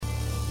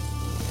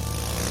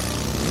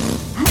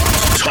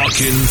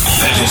Talking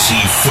fantasy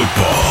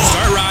football.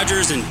 Start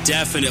Rodgers and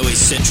definitely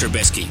sit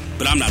Trubisky,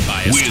 but I'm not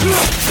biased. With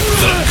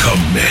the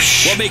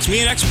Commish. What makes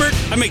me an expert?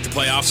 I make the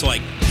playoffs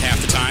like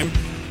half the time.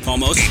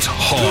 Almost. It's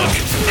Hog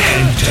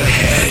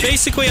head-to-head.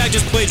 Basically, I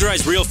just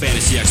plagiarize real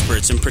fantasy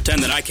experts and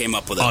pretend that I came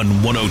up with it. On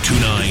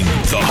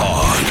 102.9 The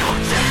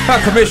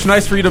Hog. Commish,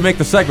 nice for you to make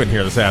the segment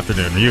here this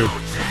afternoon. You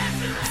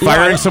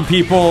firing some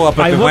people up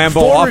at the Lambeau offices. I look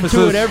forward offices?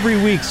 to it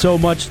every week so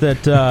much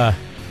that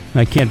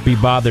I can't be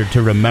bothered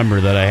to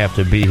remember that I have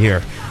to be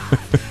here.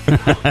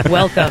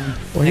 Welcome.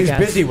 Well, he's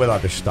busy with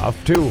other stuff,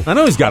 too. I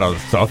know he's got other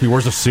stuff. He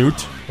wears a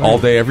suit all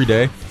day, every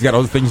day. He's got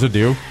other things to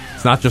do.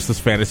 It's not just this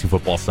fantasy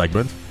football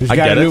segment. He's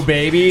got a new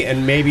baby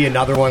and maybe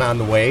another one on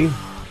the way.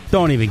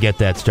 Don't even get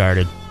that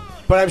started.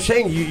 But I'm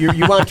saying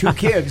you want 2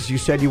 kids. You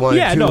said you wanted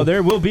 2. Yeah, no,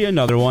 there will be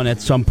another one at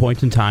some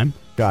point in time.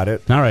 Got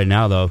it. Not right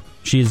now, though.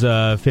 She's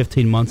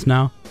 15 months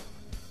now.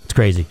 It's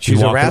crazy.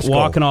 She's a rascal.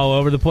 Walking all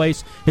over the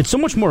place. It's so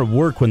much more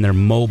work when they're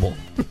mobile.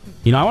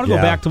 You know, I want to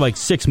go back to like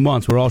 6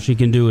 months where all she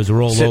can do is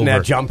roll Sit over. in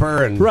that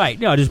jumper. And Right.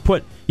 You know, just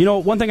put... You know,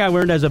 one thing I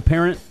learned as a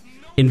parent,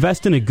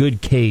 invest in a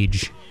good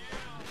cage.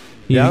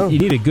 You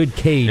need a good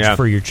cage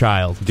for your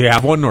child. Do you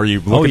have one, or are you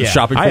looking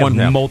shopping for one?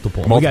 I have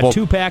multiple. We got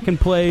 2 pack and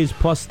plays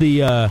plus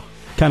the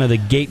kind of the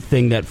gate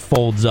thing that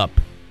folds up.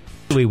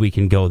 We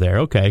can go there.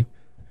 Okay.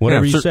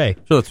 Whatever you say.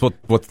 So that's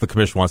what the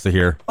Commish wants to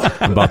hear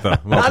about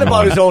the... Not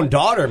about his own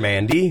daughter,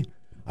 Mandy.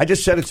 I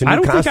just said it's a new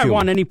costume. I don't think I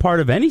want any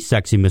part of any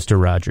sexy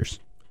Mr. Rogers.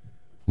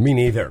 Me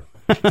neither.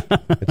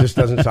 It just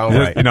doesn't sound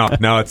right.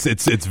 No,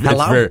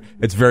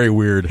 it's very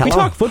weird. Can we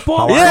talk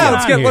football?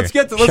 Let's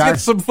get to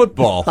some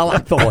football. I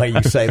like the way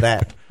you say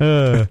that.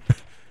 Is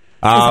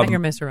that your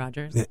Mr.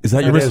 Rogers? Is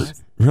that your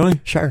Mr.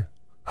 Really? Sure.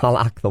 I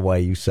like the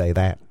way you say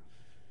that.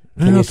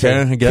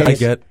 I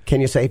get. Can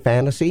you say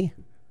fantasy?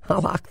 I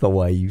like the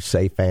way you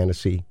say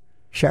fantasy.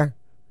 Sure.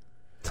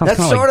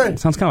 Sounds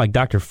kind of like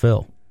Dr.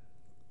 Phil.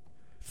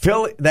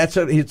 Phil,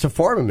 it's a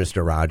form of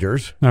Mr.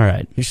 Rogers. All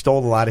right. He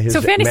stole a lot of his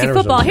So fantasy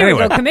mannerisms. football. Here we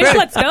go. Commish,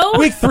 let's go.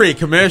 Week 3,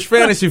 Commish,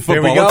 fantasy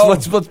football. Here we go.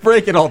 Let's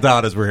break it all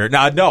down as we're here.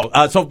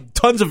 So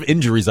tons of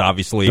injuries,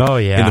 obviously,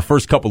 in the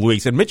first couple of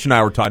weeks. And Mitch and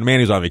I were talking,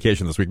 Manny was on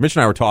vacation this week. Mitch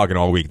and I were talking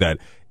all week that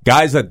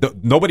guys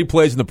that nobody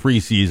plays in the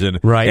preseason.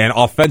 Right. And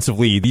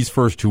offensively, these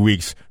first 2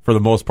 weeks, for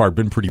the most part,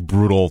 been pretty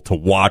brutal to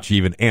watch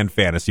even and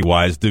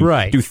fantasy-wise.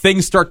 Do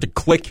things start to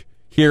click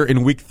here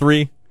in week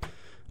 3?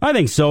 I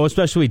think so,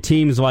 especially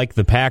teams like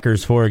the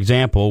Packers, for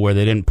example, where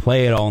they didn't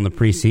play at all in the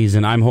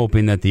preseason. I'm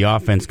hoping that the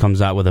offense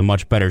comes out with a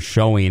much better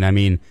showing. I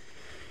mean,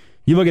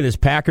 you look at this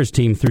Packers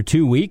team through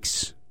 2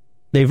 weeks,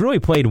 they've really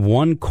played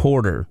 1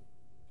 quarter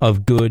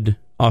of good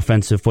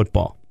offensive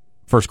football.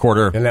 First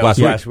quarter and that was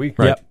last week.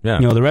 Right? Yep. Yeah.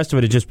 You know, the rest of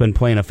it has just been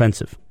playing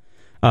offensive.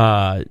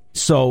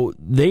 So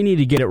they need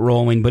to get it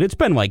rolling, but it's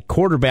been like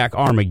quarterback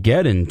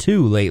Armageddon,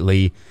 too,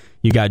 lately.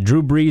 You got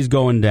Drew Brees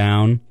going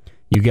down.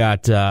 You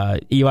got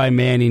Eli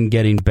Manning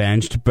getting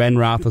benched. Ben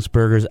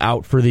Roethlisberger's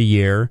out for the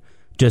year.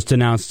 Just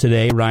announced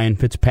today, Ryan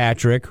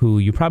Fitzpatrick, who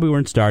you probably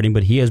weren't starting,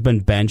 but he has been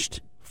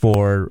benched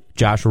for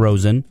Josh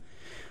Rosen.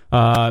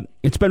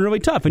 It's been really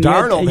tough. And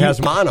Darnold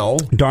has mono.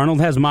 Darnold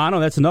has mono.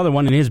 That's another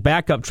one. And his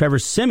backup, Trevor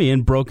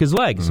Siemian, broke his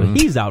leg. So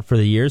he's out for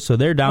the year. So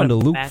they're down to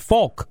Luke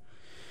Falk.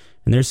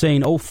 And they're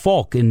saying,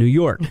 Falk in New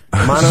York.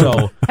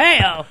 Mono.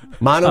 Hey-o.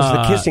 Mono's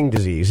the kissing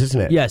disease,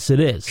 isn't it? Yes, it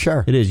is.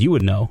 Sure. It is. You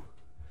would know.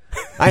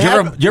 I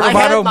had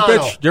mono.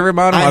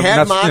 I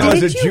had mono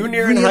as a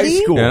junior in high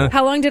school. Yeah.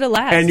 How long did it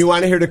last? And you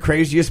want to hear the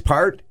craziest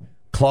part?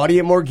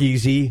 Claudia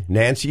Morghese,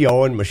 Nancy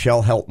Owen,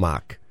 Michelle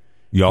Heltmock.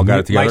 You all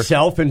got it together?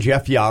 Myself and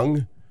Jeff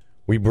Young,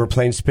 we were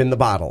playing Spin the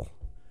Bottle.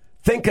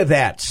 Think of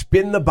that.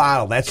 Spin the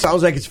Bottle. That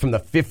sounds like it's from the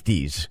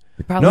 50s.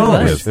 It probably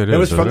was. It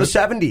was from the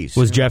 70s.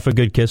 Was Jeff a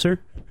good kisser?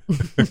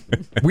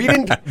 We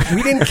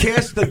didn't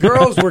kiss. The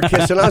girls were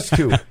kissing us,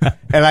 too.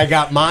 And I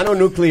got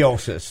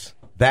mononucleosis.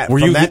 That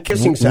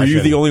kissing session. Were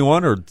you the only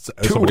one, or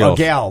somebody else?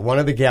 A gal, one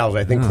of the gals.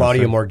 I think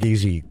Claudia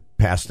Morghese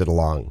passed it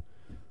along.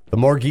 The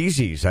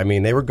Morgheses, I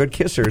mean, they were good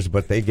kissers,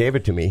 but they gave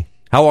it to me.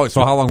 How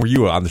long were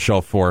you on the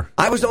shelf for?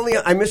 I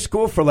missed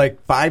school for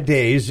like 5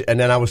 days, and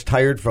then I was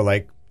tired for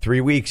like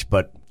 3 weeks.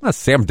 But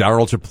Sam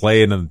Darnold should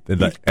play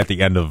at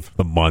the end of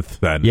the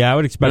month. Then, yeah, I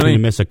would expect him to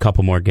miss a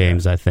couple more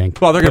games. I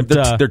think. Well,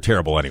 they're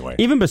terrible anyway.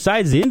 Even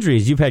besides the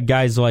injuries, you've had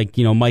guys like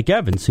Mike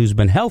Evans, who's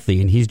been healthy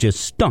and he's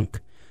just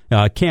stunk.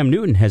 Cam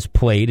Newton has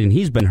played, and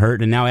he's been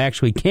hurt, and now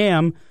actually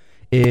Cam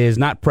is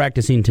not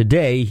practicing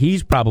today.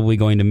 He's probably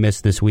going to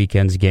miss this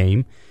weekend's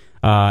game.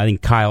 I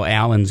think Kyle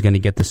Allen's going to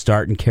get the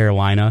start in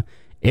Carolina.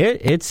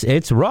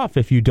 It's rough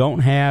if you don't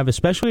have,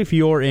 especially if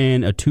you're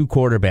in a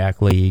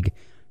 2-quarterback league,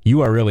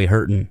 you are really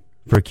hurting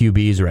for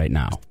QBs right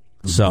now.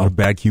 So a lot of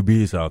bad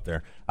QBs out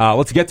there.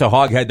 Let's get to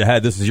Hog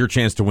Head-to-Head. This is your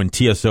chance to win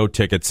TSO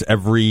tickets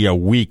every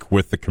week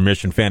with the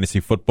Commission Fantasy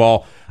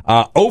Football.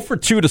 0 for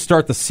 2 to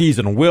start the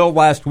season. Will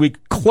last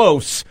week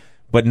close,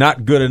 but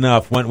not good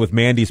enough. Went with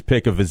Mandy's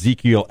pick of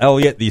Ezekiel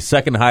Elliott, the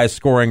second highest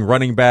scoring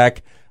running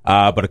back,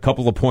 but a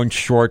couple of points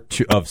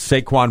short of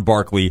Saquon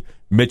Barkley,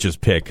 Mitch's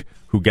pick,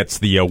 who gets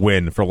the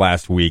win for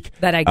last week.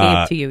 That I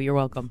gave to you. You're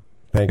welcome.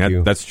 Thank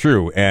you. That's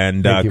true.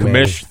 And Thank you,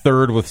 Commish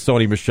third with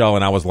Sony Michel,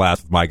 and I was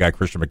last with my guy,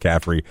 Christian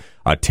McCaffrey.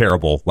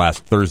 Terrible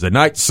last Thursday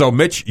night. So,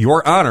 Mitch,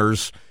 your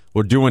honors.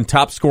 We're doing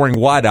top-scoring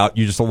wideout.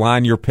 You just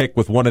align your pick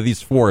with one of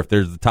these four. If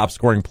there's the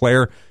top-scoring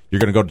player, you're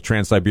going to go to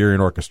Trans-Siberian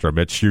Orchestra.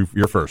 Mitch,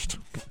 you're first.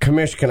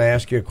 Commish, can I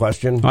ask you a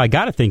question? I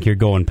got to think you're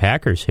going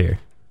Packers here.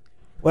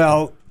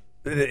 Well,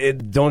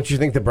 don't you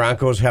think the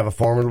Broncos have a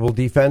formidable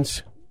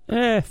defense?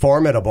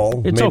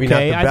 Formidable. It's Maybe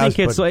okay. not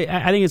the best,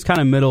 I think it's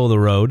kind of middle of the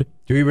road.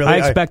 Do we really? I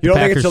expect the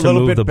Packers to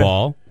move the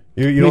ball.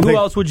 Who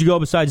else would you go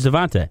besides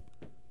Devontae?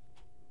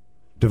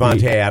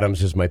 Devontae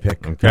Adams is my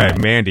pick. Okay,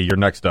 Mandy, you're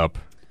next up.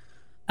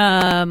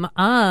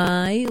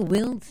 I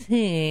will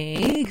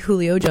take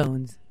Julio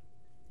Jones.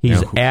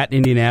 He's at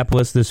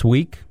Indianapolis this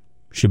week.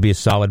 Should be a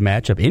solid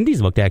matchup. Indy's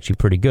looked actually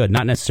pretty good,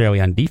 not necessarily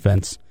on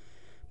defense,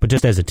 but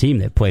just as a team,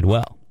 they've played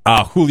well.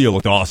 Julio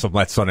looked awesome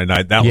last Sunday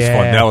night. That was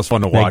fun. That was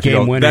fun to watch. That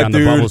game winner on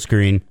the bubble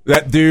screen.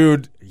 That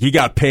dude, he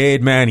got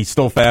paid, man. He's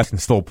still fast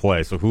and still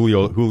play. So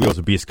Julio's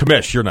a beast.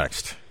 Commish, you're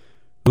next.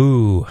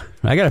 Ooh,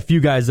 I got a few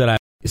guys that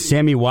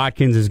Sammy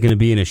Watkins is going to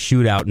be in a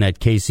shootout in that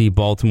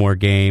KC-Baltimore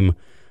game.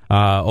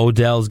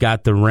 Odell's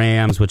got the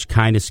Rams, which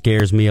kind of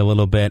scares me a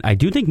little bit. I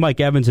do think Mike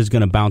Evans is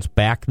going to bounce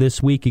back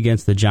this week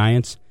against the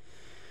Giants.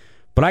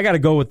 But I got to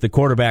go with the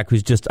quarterback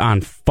who's just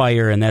on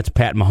fire, and that's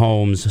Pat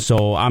Mahomes.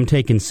 So I'm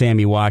taking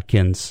Sammy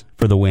Watkins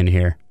for the win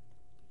here.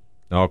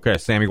 Okay,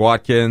 Sammy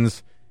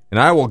Watkins. And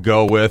I will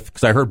go with,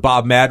 because I heard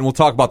Bob Madden, we'll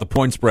talk about the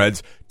point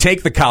spreads,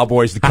 take the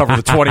Cowboys to cover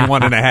the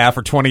 21.5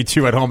 or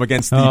 22 at home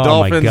against the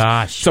Dolphins. Oh, my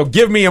gosh. So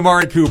give me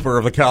Amari Cooper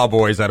of the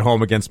Cowboys at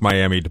home against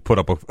Miami to put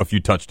up a few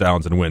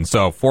touchdowns and win.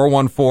 So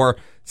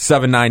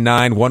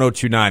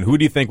 414-799-1029. Who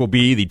do you think will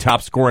be the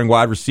top scoring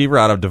wide receiver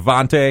out of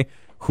Devontae,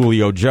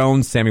 Julio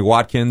Jones, Sammy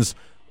Watkins,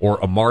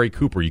 or Amari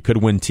Cooper? You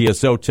could win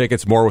TSO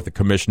tickets. More with the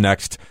Commish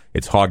next.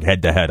 It's Hog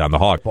head-to-head on the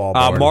Hog.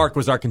 Mark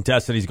was our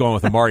contestant. He's going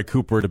with Amari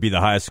Cooper to be the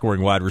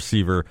highest-scoring wide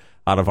receiver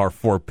out of our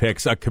four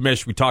picks.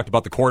 Commish, we talked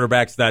about the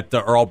quarterbacks that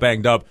are all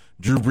banged up.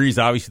 Drew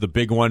Brees, obviously the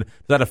big one. Does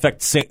that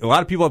affect a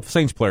lot of people have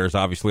Saints players,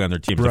 obviously, on their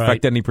team. Does it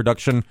affect any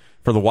production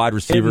for the wide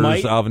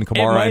receivers, Alvin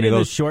Kamara, any of those?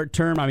 In the short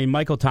term. I mean,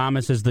 Michael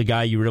Thomas is the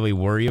guy you really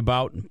worry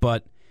about,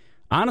 but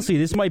honestly,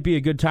 this might be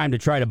a good time to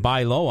try to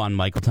buy low on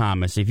Michael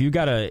Thomas. If you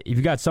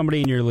got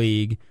somebody in your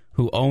league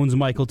who owns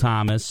Michael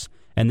Thomas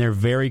and they're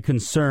very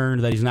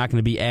concerned that he's not going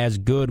to be as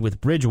good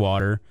with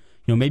Bridgewater,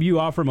 maybe you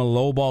offer him a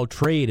low ball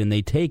trade and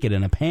they take it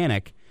in a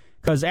panic.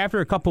 Because after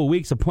a couple of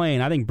weeks of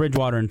playing, I think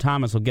Bridgewater and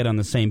Thomas will get on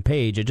the same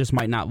page. It just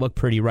might not look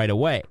pretty right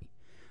away.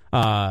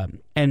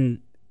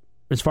 And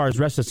as far as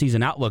rest of the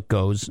season outlook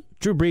goes,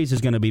 Drew Brees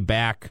is going to be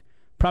back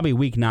probably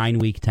week 9,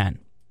 week 10.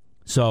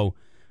 So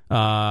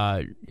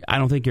I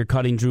don't think you're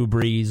cutting Drew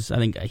Brees. I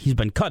think he's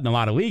been cut in a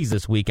lot of leagues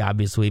this week,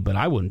 obviously, but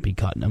I wouldn't be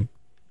cutting him.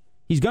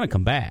 He's going to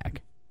come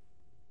back.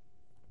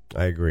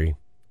 I agree.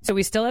 So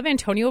we still have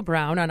Antonio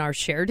Brown on our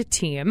shared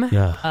team,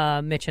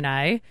 Mitch and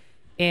I.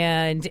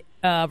 And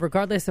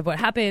regardless of what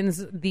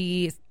happens,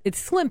 it's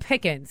slim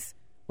pickings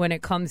when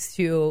it comes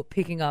to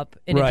picking up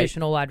an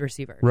additional wide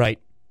receiver. Right.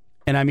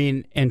 And I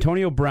mean,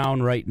 Antonio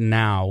Brown right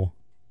now,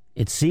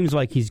 it seems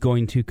like he's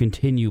going to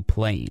continue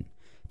playing.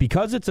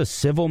 Because it's a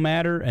civil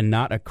matter and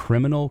not a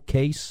criminal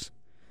case,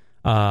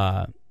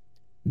 the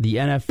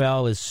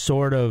NFL is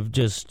sort of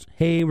just,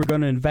 hey, we're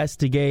going to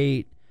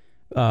investigate,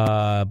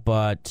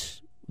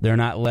 but they're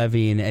not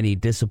levying any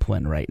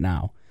discipline right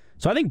now.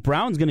 So I think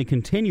Brown's going to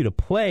continue to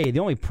play. The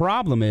only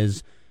problem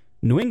is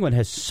New England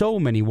has so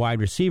many wide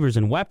receivers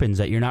and weapons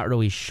that you're not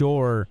really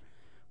sure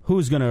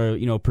who's going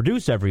to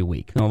produce every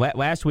week.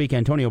 Last week,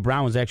 Antonio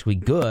Brown was actually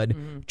good.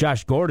 Mm-hmm.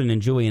 Josh Gordon and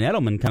Julian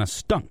Edelman kind of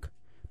stunk.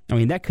 I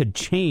mean, that could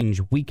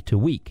change week to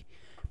week.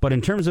 But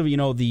in terms of,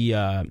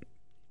 the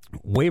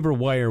waiver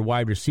wire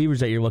wide receivers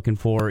that you're looking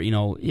for,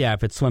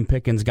 if it's slim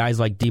pickings,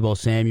 guys like Deebo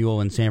Samuel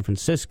in San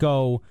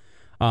Francisco,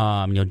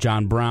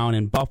 John Brown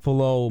in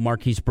Buffalo,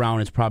 Marquise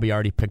Brown is probably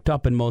already picked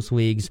up in most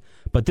leagues.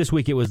 But this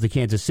week it was the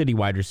Kansas City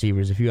wide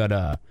receivers. If you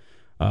had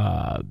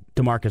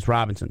Demarcus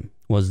Robinson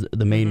was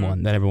the main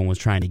one that everyone was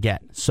trying to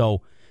get.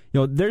 So,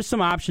 there's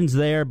some options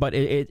there, but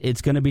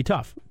it's going to be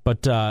tough.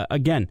 But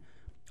again,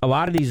 a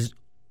lot of these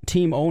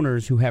team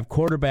owners who have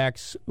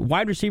quarterbacks,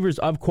 wide receivers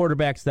of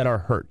quarterbacks that are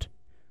hurt,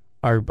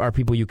 are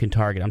people you can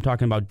target. I'm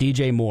talking about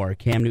DJ Moore.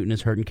 Cam Newton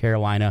is hurt in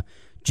Carolina.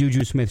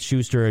 Juju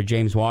Smith-Schuster or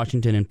James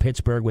Washington in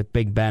Pittsburgh with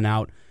Big Ben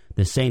out.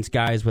 The Saints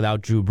guys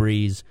without Drew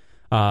Brees.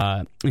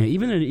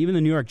 Even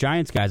the New York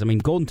Giants guys. I mean,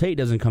 Golden Tate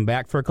doesn't come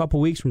back for a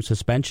couple weeks from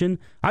suspension.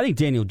 I think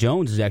Daniel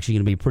Jones is actually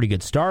going to be a pretty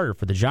good starter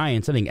for the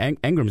Giants. I think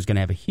Ingram's going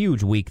to have a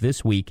huge week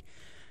this week.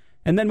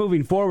 And then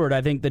moving forward,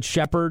 I think that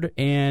Shepard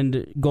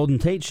and Golden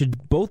Tate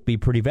should both be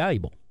pretty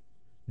valuable.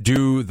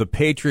 Do the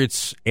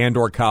Patriots and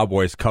or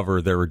Cowboys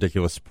cover their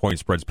ridiculous point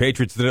spreads?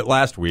 Patriots did it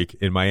last week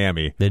in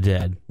Miami. They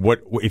did.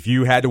 What if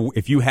you had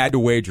to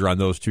wager on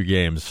those two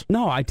games?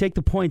 No, I take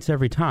the points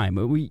every time.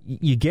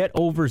 You get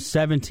over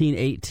 17,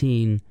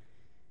 18.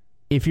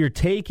 If you're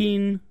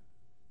taking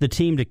the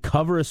team to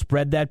cover a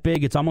spread that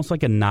big, it's almost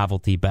like a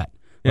novelty bet.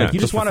 Yeah, you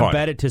just want to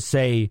bet it to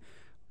say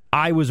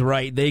I was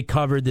right. They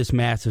covered this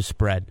massive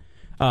spread.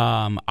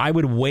 I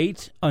would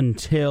wait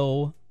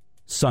until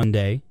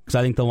Sunday because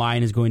I think the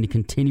line is going to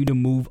continue to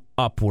move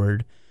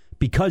upward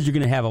because you're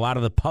going to have a lot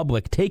of the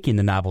public taking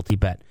the novelty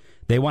bet.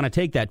 They want to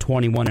take that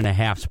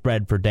 21.5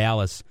 spread for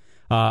Dallas.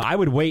 I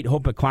would wait,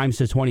 hope it climbs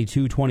to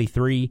 22,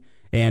 23,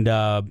 and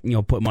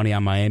put money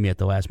on Miami at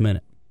the last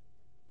minute.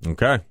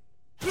 Okay.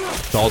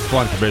 It's all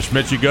fun, Commish.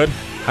 Mitch, you good?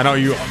 I know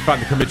you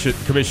found the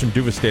commission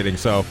devastating,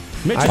 so...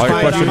 Mitch,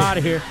 I'm out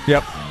of here.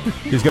 Yep.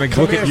 He's going to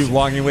look at you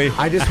longingly.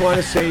 I just want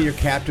to say you're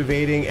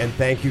captivating, and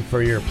thank you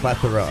for your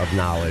plethora of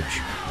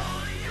knowledge.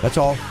 That's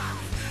all.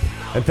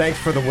 And thanks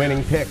for the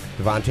winning pick,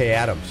 Devontae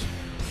Adams.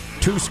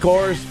 2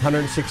 scores,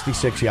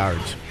 166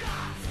 yards.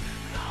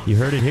 You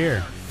heard it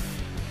here.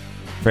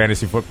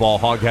 Fantasy Football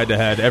Hog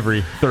Head-to-Head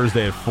every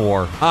Thursday at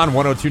 4 on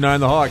 102.9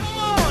 The Hog.